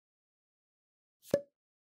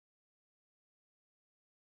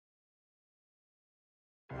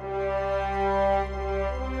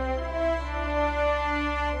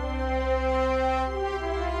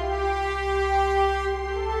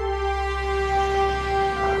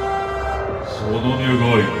その願い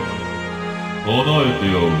叶えて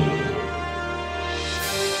やろう。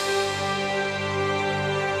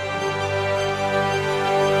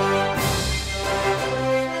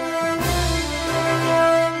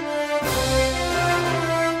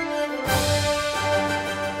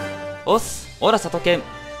おっす、オラサトケン。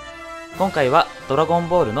今回はドラゴン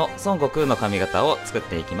ボールの孫悟空の髪型を作っ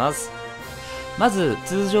ていきます。まず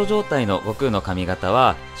通常状態の悟空の髪型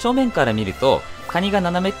は正面から見るとカニが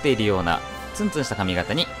斜めっているようなツンツンした髪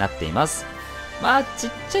型になっています。まあちっ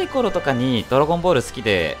ちゃい頃とかにドラゴンボール好き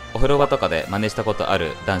でお風呂場とかで真似したことあ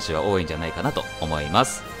る男子は多いんじゃないかなと思いま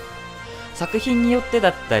す。作品によってだ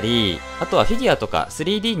ったり、あとはフィギュアとか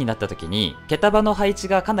 3D になった時に毛束の配置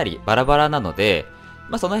がかなりバラバラなので、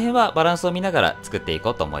その辺はバランスを見ながら作ってい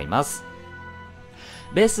こうと思います。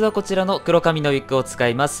ベースはこちらの黒髪のウィッグを使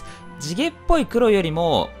います。地毛っぽい黒より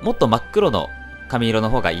ももっと真っ黒の髪色の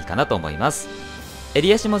方がいいかなと思います。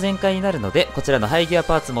襟足も全開になるので、こちらの生え際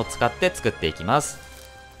パーツも使って作っていきます。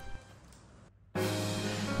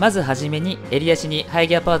まずはじめに襟足に生え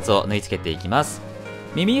際パーツを縫い付けていきます。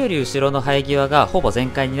耳より後ろの生え際がほぼ全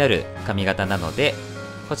開になる髪型なので、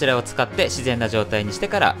こちらを使って自然な状態にして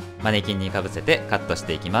からマネキンにかぶせてカットし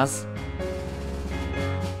ていきます。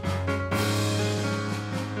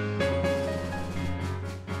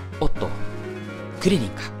おっと、クリリン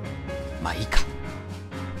か。まあいいか。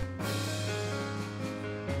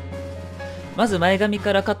まず前髪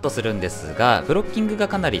からカットするんですが、ブロッキングが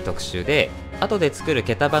かなり特殊で、後で作る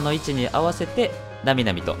毛束の位置に合わせてなみ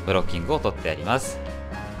なみとブロッキングを取ってあります。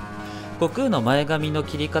悟空の前髪の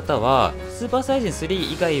切り方はスーパーサイヤ人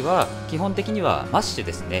3以外は基本的にはマッシュ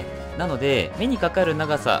ですね。なので目にかかる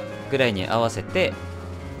長さぐらいに合わせて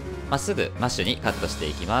まっすぐマッシュにカットして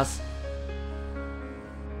いきます。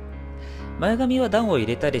前髪は段を入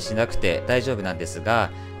れたりしなくて大丈夫なんです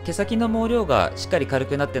が、毛先の毛量がしっかり軽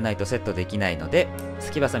くなってないとセットできないので、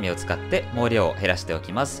すきばさみを使って毛量を減らしてお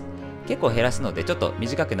きます。結構減らすのでちょっと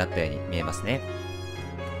短くなったように見えますね。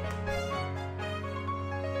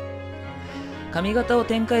髪型を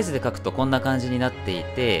展開図で描くとこんな感じになってい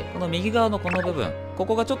て、この右側のこの部分、こ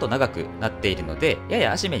こがちょっと長くなっているので、や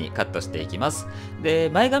や足目にカットしていきます。で、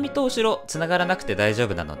前髪と後ろつながらなくて大丈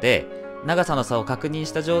夫なので、長さの差を確認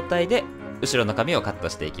した状態で後ろの髪をカット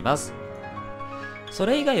していきます。そ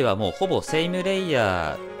れ以外はもうほぼセイムレイ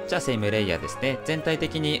ヤーじゃセイムレイヤーですね。全体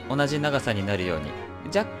的に同じ長さになるように、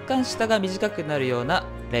若干下が短くなるような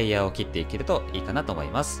レイヤーを切っていけるといいかなと思い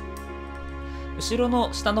ます。後ろ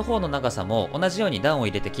の下の方の長さも同じように段を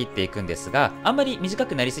入れて切っていくんですが、あんまり短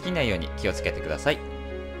くなりすぎないように気をつけてください。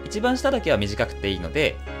一番下だけは短くていいの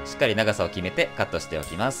で、しっかり長さを決めてカットしてお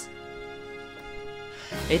きます。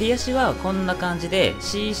襟足はこんな感じで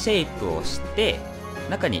C シェイプをして、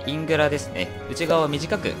中にイングラですね、内側を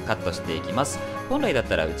短くカットしていきます。本来だっ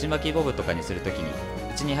たら内巻きボブとかにするときに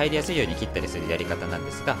内に入りやすいように切ったりするやり方なん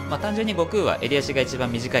ですが、単純に悟空は襟足が一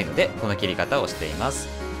番短いのでこの切り方をしています。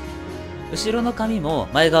後ろの髪も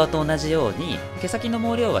前側と同じように毛先の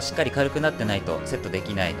毛量はしっかり軽くなってないとセットで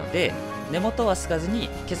きないので、根元はすかずに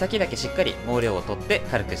毛先だけしっかり毛量を取って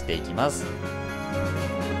軽くしていきます。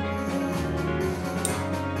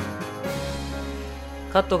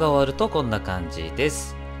カットが終わるとこんな感じで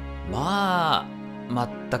す。まあ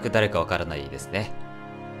全く誰かわからないですね。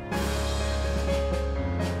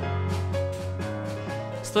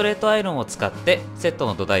ストレートアイロンを使ってセット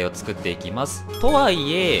の土台を作っていきます。とは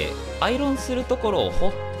いえアイロンするところ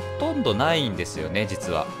ほとんどないんですよね。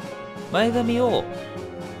実は前髪を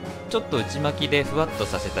ちょっと内巻きでふわっと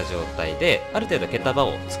させた状態である程度毛束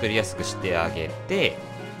を作りやすくしてあげて、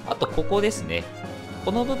あとここですね、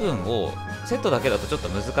この部分をセットだけだとちょっと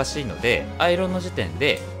難しいのでアイロンの時点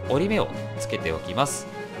で折り目をつけておきます。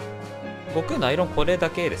僕のアイロンこれだ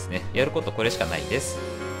けですね。やることこれしかないです。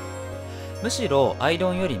むしろアイ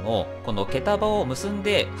ロンよりもこの毛束を結ん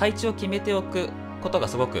で配置を決めておくことが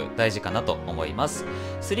すごく大事かなと思います。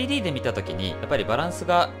 3D で見た時にやっぱりバランス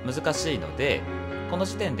が難しいので、この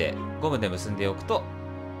時点でゴムで結んでおくと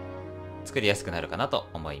作りやすくなるかなと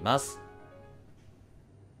思います。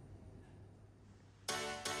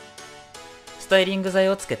スタイリング剤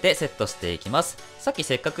をつけてセットしていきます。さっき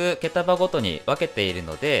せっかく毛束ごとに分けている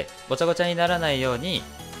のでごちゃごちゃにならないように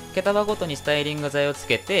毛束ごとにスタイリング剤をつ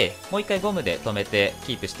けて、もう一回ゴムで留めて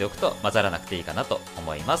キープしておくと混ざらなくていいかなと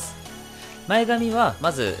思います。前髪は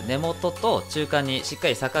まず根元と中間にしっか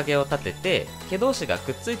り逆毛を立てて毛同士が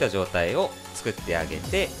くっついた状態を作ってあげ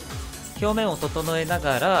て、表面を整えな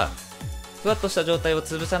がらふわっとした状態を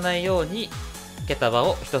潰さないように毛束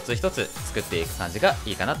を一つ一つ作っていく感じが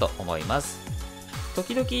いいかなと思います。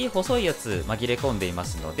時々細いやつ紛れ込んでいま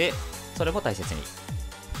すので、それも大切に。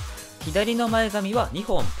左の前髪は2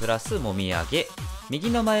本プラスもみあげ、右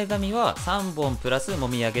の前髪は3本プラスも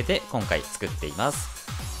みあげで今回作っています。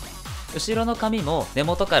後ろの髪も根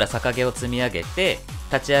元から逆毛を積み上げて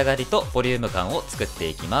立ち上がりとボリューム感を作って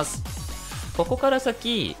いきます。ここから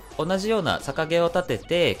先同じような逆毛を立て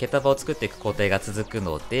て毛束を作っていく工程が続く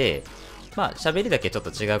ので、喋りだけちょっ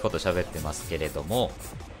と違うこと喋ってますけれども、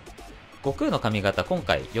悟空の髪型今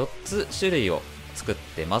回4つ種類を作っ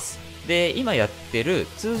てます。で、今やってる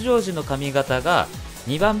通常時の髪型が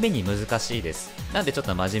2番目に難しいです。なんでちょっ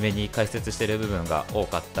と真面目に解説してる部分が多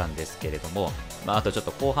かったんですけれども、あとちょっ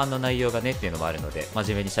と後半の内容がねっていうのもあるので真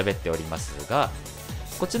面目に喋っておりますが、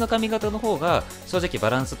こっちの髪型の方が正直バ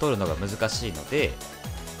ランス取るのが難しいので、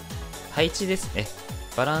配置ですね。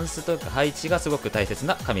バランスというか配置がすごく大切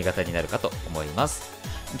な髪型になるかと思います。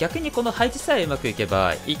逆にこの配置さえうまくいけ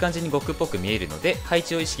ばいい感じに悟空っぽく見えるので、配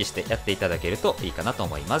置を意識してやっていただけるといいかなと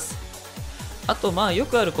思います。あとよ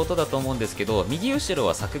くあることだと思うんですけど、右後ろ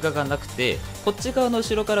は作画がなくて、こっち側の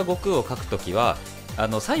後ろから悟空を描くときは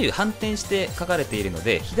左右反転して描かれているの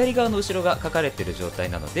で、左側の後ろが描かれている状態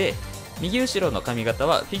なので、右後ろの髪型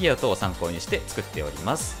はフィギュア等を参考にして作っており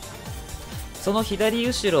ます。その左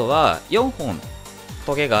後ろは4本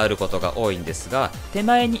トゲがあることが多いんですが、手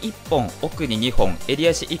前に1本、奥に2本、襟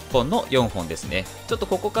足1本の4本ですね。ちょっと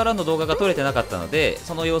ここからの動画が撮れてなかったので、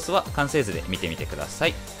その様子は完成図で見てみてくださ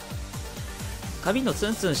い。髪のツ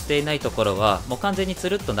ンツンしていないところはもう完全につ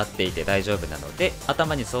るっとなっていて大丈夫なので、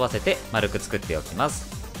頭に沿わせて丸く作っておきます。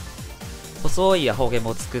細いアホ毛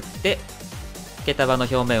も作って毛束の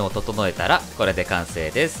表面を整えたらこれで完成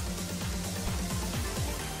です。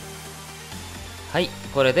はい、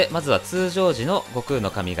これでまずは通常時の悟空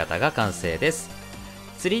の髪型が完成です。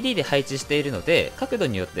 3D で配置しているので角度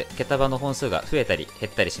によって毛束の本数が増えたり減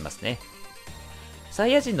ったりしますね。サ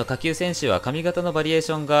イヤ人の下級選手は髪型のバリエー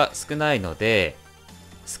ションが少ないので、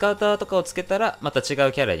スカウターとかをつけたらまた違う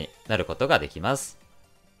キャラになることができます。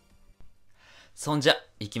そんじゃ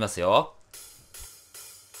いきますよ。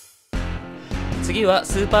次は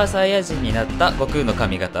スーパーサイヤ人になった悟空の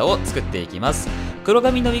髪型を作っていきます。黒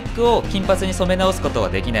髪のウィッグを金髪に染め直すことは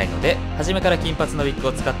できないので、初めから金髪のウィッグ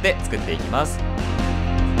を使って作っていきます。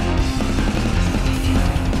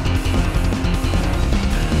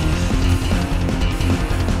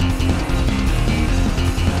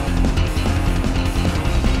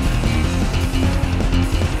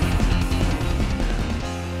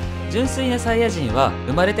純粋なサイヤ人は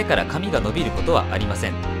生まれてから髪が伸びることはありませ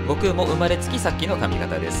ん。悟空も生まれつきさっきの髪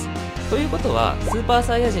型です。ということはスーパー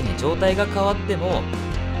サイヤ人に状態が変わっても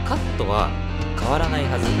カットは変わらない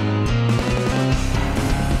はず。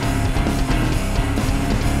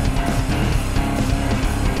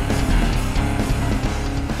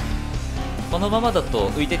このままだと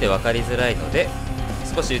浮いてて分かりづらいので、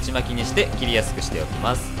少し内巻きにして切りやすくしておき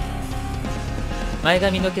ます。前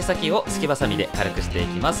髪の毛先をすきばさみで軽くしてい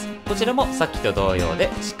きます。こちらもさっきと同様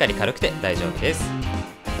でしっかり軽くて大丈夫です。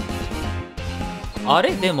あ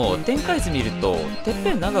れ、でも展開図見るとてっ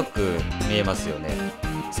ぺん長く見えますよね。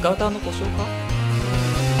スカウターの故障か。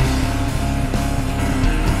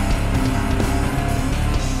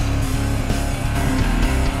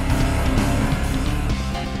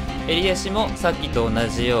襟足もさっきと同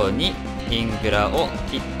じようにピングラを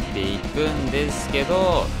切っていくんですけ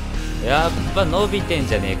ど、やっぱ伸びてん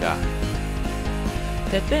じゃねえか。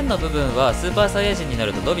てっぺんの部分はスーパーサイヤ人にな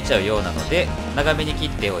ると伸びちゃうようなので長めに切っ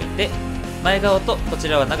ておいて、前顔とこち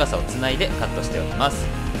らは長さをつないでカットしておきます。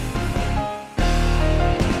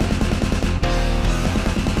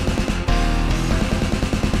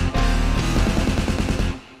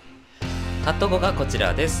カット後がこち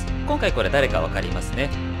らです。今回これ誰か分かりますね。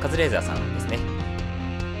カズレーザーさんですね。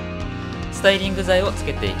スタイリング剤をつ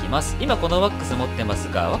けていきます。今このワックス持ってま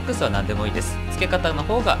すが、ワックスは何でもいいです。つけ方の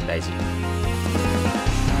方が大事。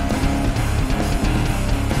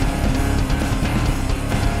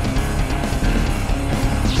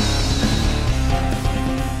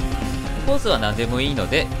ポーズは何でもいいの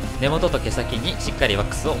で、根元と毛先にしっかりワッ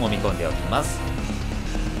クスを揉み込んでおきます。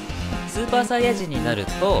スーパーサイヤ人になる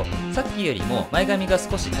とさっきよりも前髪が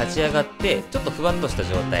少し立ち上がってちょっとふわっとした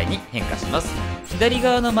状態に変化します。左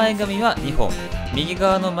側の前髪は2本、右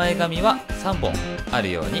側の前髪は3本あ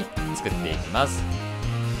るように作っていきます。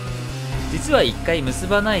実は1回結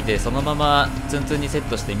ばないでそのままツンツンにセッ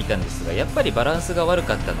トしてみたんですが、やっぱりバランスが悪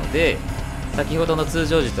かったので、先ほどの通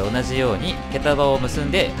常時と同じように毛束を結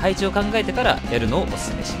んで配置を考えてからやるのをおす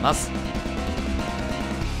すめします。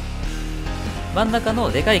真ん中の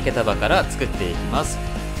でかい毛束から作っていきます。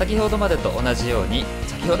先ほどまでと同じように、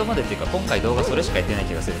先ほどまでっていうか今回動画それしかやってない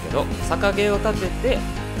気がするけど、逆毛を立てて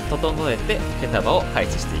整えて毛束を配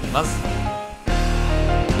置していきます。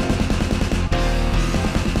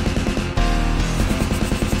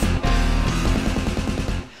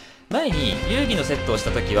遊戯のセットをし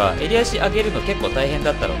た時は襟足上げるの結構大変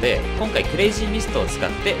だったので、今回クレイジーミストを使っ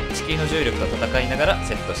て地球の重力と戦いながら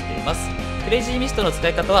セットしています。クレイジーミストの使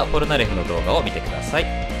い方はポルナレフの動画を見てください。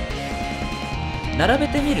並べ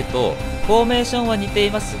てみるとフォーメーションは似て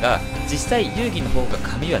いますが、実際遊戯の方が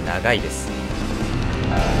髪は長いです。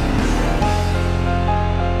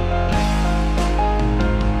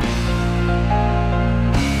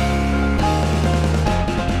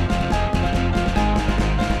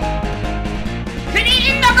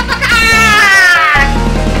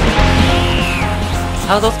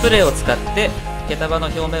ハードスプレーを使って毛束の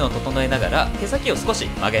表面を整えながら毛先を少し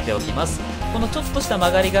曲げておきます。このちょっとした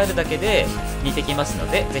曲がりがあるだけで似てきます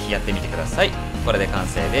ので、ぜひやってみてください。これで完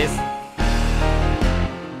成です。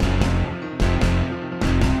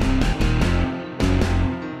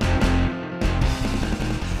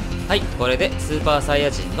はい、これでスーパーサイ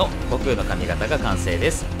ヤ人の悟空の髪型が完成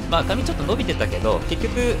です。髪ちょっと伸びてたけど、結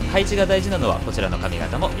局配置が大事なのはこちらの髪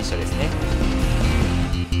型も一緒ですね。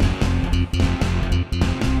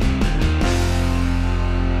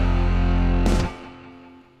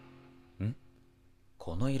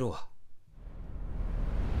この色は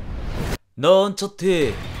なんちゃっ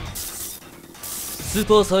て。スー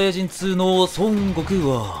パーサイヤ人2の孫悟空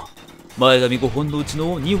は前髪5本のうち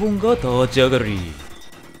の2本が立ち上がり、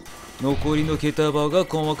残りの毛束が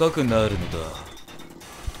細かくなるのだ。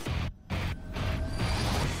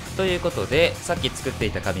ということで、さっき作って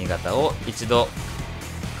いた髪型を一度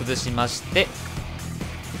崩しまして、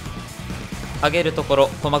上げるところ、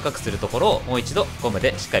細かくするところをもう一度ゴム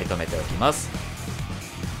でしっかり留めておきます。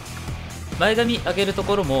前髪上げると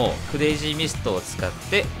ころもクレイジーミストを使っ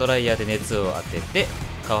てドライヤーで熱を当てて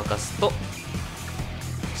乾かすと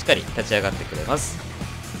しっかり立ち上がってくれます。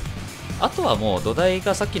あとはもう土台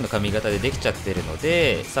がさっきの髪型でできちゃってるの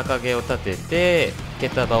で、逆毛を立てて毛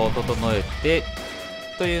束を整えて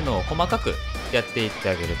というのを細かくやっていって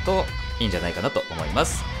あげるといいんじゃないかなと思いま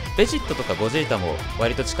す。ベジットとかゴジータも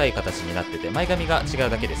割と近い形になってて、前髪が違う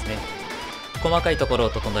だけですね。細かいところを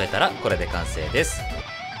整えたらこれで完成です。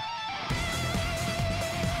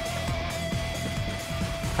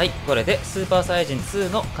はい、これでスーパーサイヤ人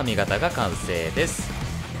2の髪型が完成です。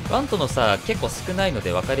1との差結構少ないの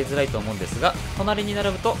で分かりづらいと思うんですが、隣に並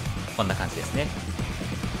ぶとこんな感じですね。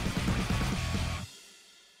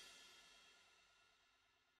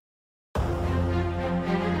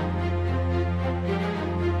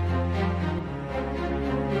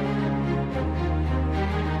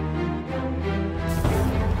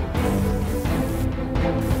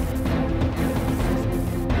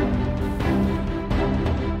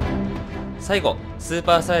最後、スー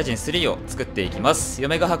パーサイヤ人3を作っていきます。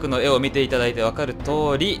嫁画伯の絵を見ていただいて分かる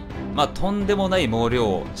通り、とんでもない毛量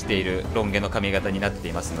をしているロン毛の髪型になって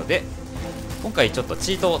いますので、今回ちょっと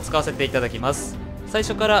チートを使わせていただきます。最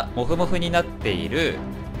初からモフモフになっている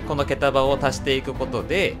この毛束を足していくこと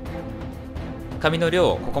で、髪の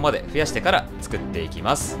量をここまで増やしてから作っていき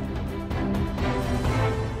ます。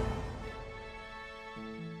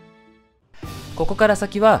ここから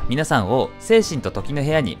先は皆さんを精神と時の部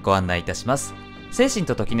屋にご案内いたします。精神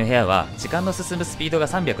と時の部屋は時間の進むスピードが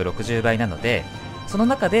360倍なので、その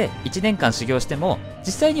中で1年間修行しても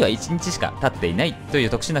実際には1日しか経っていないという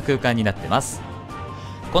特殊な空間になってます。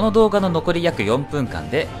この動画の残り約4分間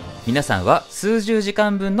で皆さんは数十時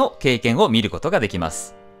間分の経験を見ることができま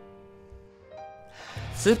す。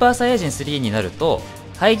スーパーサイヤ人3になると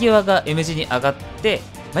生え際が M 字に上がって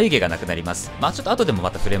眉毛がなくなります。ちょっと後でもま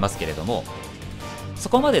た触れますけれども、そ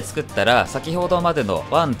こまで作ったら先ほどまでの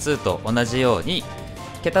1、2と同じように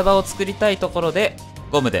毛束を作りたいところで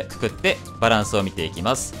ゴムでくくってバランスを見ていき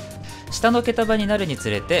ます。下の毛束になるにつ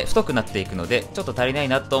れて太くなっていくのでちょっと足りない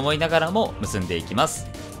なと思いながらも結んでいきます。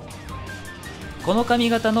この髪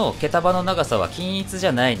型の毛束の長さは均一じ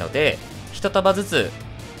ゃないので1束ずつ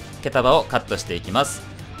毛束をカットしていきます。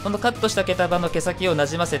このカットした毛束の毛先をな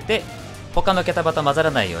じませて他の毛束と混ざら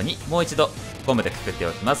ないようにもう一度ゴムでくくって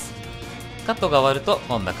おきます。カットが終わると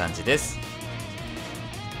こんな感じです。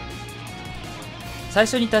最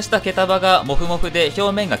初に足した毛束がモフモフで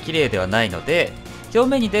表面が綺麗ではないので、表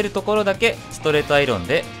面に出るところだけストレートアイロン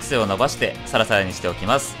で癖を伸ばしてサラサラにしておき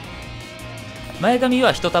ます。前髪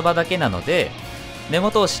は1束だけなので根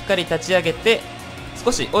元をしっかり立ち上げて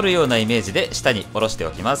少し折るようなイメージで下に下ろしてお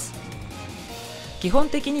きます。基本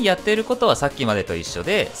的にやっていることはさっきまでと一緒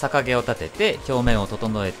で、逆毛を立てて表面を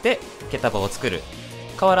整えて毛束を作る、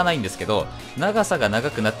変わらないんですけど、長さが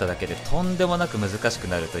長くなっただけでとんでもなく難しく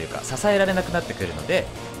なるというか支えられなくなってくるので、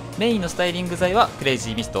メインのスタイリング剤はクレイ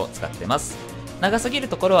ジーミストを使ってます。長すぎる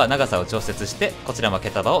ところは長さを調節してこちらも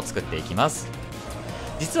毛束を作っていきます。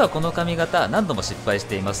実はこの髪型何度も失敗し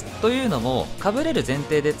ています。というのもかぶれる前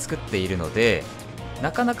提で作っているので、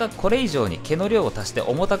なかなかこれ以上に毛の量を足して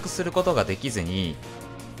重たくすることができずに、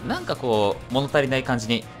なんかこう物足りない感じ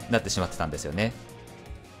になってしまってたんですよね。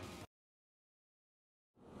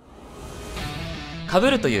か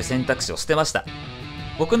ぶるという選択肢を捨てました。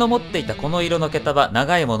僕の持っていたこの色の毛束、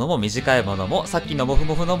長いものも短いものもさっきのモフ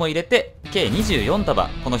モフのも入れて計24束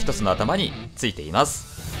この一つの頭についていま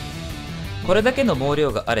す。これだけの毛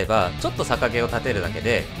量があればちょっと逆毛を立てるだけ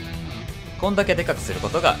でこんだけでかくするこ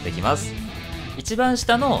とができます。一番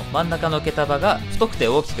下の真ん中の毛束が太くて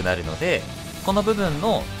大きくなるので、この部分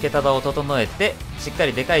の毛束を整えてしっか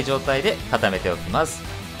りでかい状態で固めておきます。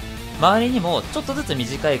周りにもちょっとずつ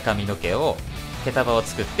短い髪の毛を毛束を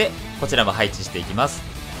作ってこちらも配置していきます。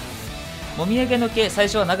もみあげの毛最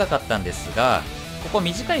初は長かったんですが、ここ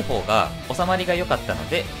短い方が収まりが良かったの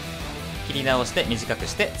で切り直して短く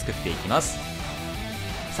して作っていきます。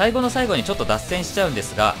最後の最後にちょっと脱線しちゃうんで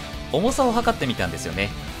すが、重さを測ってみたんですよね。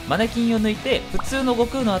マネキンを抜いて普通の悟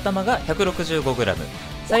空の頭が 165g、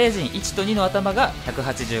 サイヤ人1と2の頭が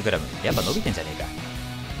 180g。 やっぱ伸びてんじゃねえか。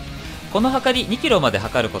この測り 2kg まで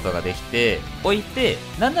測ることができて、置いて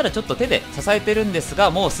なんならちょっと手で支えてるんですが、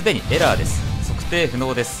もうすでにエラーです。測定不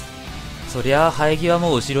能です。そりゃあ生え際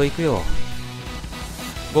も後ろ行くよ。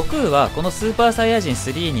悟空はこのスーパーサイヤ人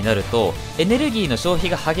3になるとエネルギーの消費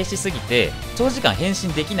が激しすぎて長時間変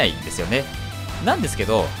身できないんですよね。なんですけ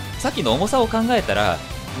どさっきの重さを考えたら、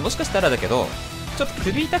もしかしたらだけどちょっと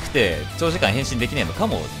首痛くて長時間変身できないのか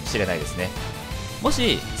もしれないですね。も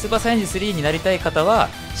しスーパーサイヤ人3になりたい方は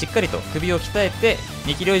しっかりと首を鍛えて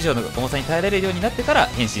 2kg 以上の重さに耐えられるようになってから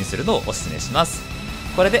変身するのをおすすめします。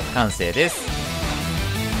これで完成です。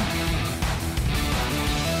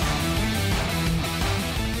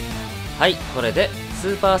はい、これでス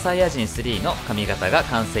ーパーサイヤ人3の髪型が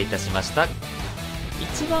完成いたしました。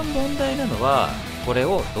一番問題なのはこれ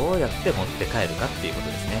をどうやって持って帰るかっていうこ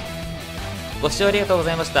とですね。ご視聴ありがとうご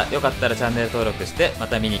ざいました。よかったらチャンネル登録してま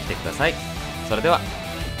た見に来てください。それでは。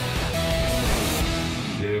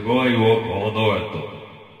願いは叶えた。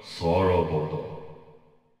さらばだ。